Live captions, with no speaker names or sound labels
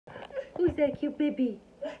Who's that cute baby?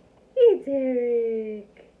 It's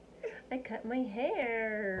Eric. I cut my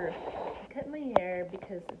hair. I cut my hair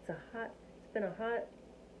because it's been a hot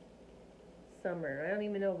summer. I don't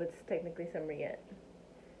even know if it's technically summer yet.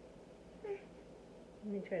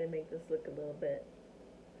 Let me try to make this look a little bit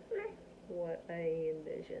what I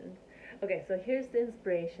envisioned. Okay, so here's the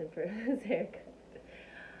inspiration for this haircut.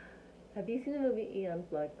 Have you seen the movie Eon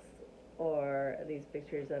Flux or these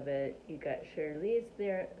pictures of it? You got Charlize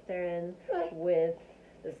Theron with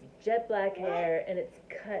this jet black hair, and it's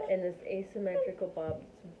cut in this asymmetrical bob.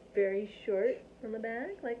 It's very short on the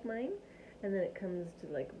back, like mine, and then it comes to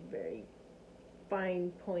like very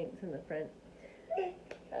fine points in the front.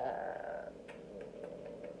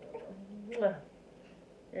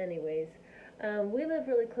 Anyways, we live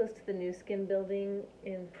really close to the New Skin building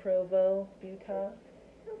in Provo, Utah.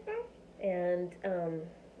 And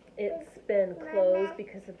it's been closed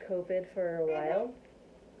because of COVID for a while.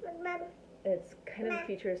 It's kind of a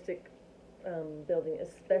futuristic building,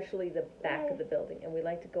 especially the back of the building. And we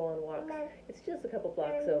like to go on walks. It's just a couple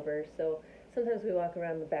blocks over, so sometimes we walk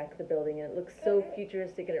around the back of the building, and it looks so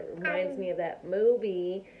futuristic, and it reminds me of that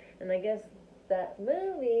movie. And I guess that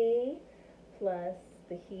movie, plus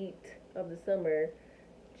the heat of the summer,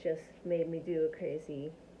 just made me do a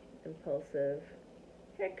crazy, impulsive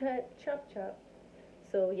haircut, chop chop.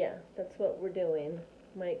 So yeah, that's what we're doing.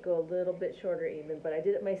 Might go a little bit shorter even, but I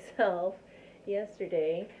did it myself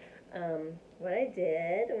yesterday. What I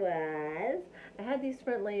did was I had these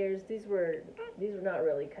front layers. These were not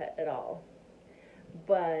really cut at all,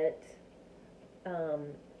 but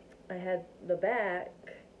I had the back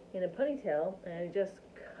in a ponytail, and I just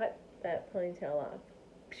cut that ponytail off,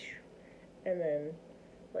 and then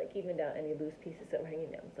like evened out any loose pieces that were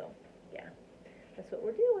hanging down. So yeah, that's what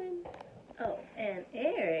we're doing. Oh, and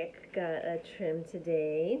Eric got a trim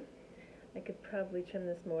today. I could probably trim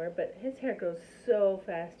this more, but his hair grows so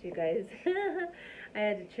fast, you guys. I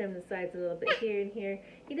had to trim the sides a little bit here and here.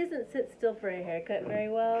 He doesn't sit still for a haircut very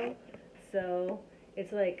well, so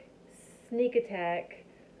it's like sneak attack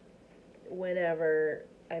whenever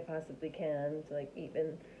I possibly can to like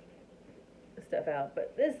even stuff out.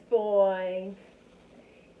 But this boy,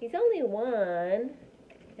 he's only one,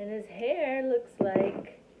 and his hair looks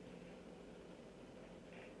like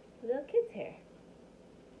a little kid's hair.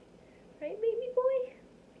 Right, baby boy?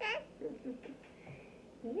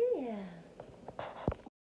 Yeah.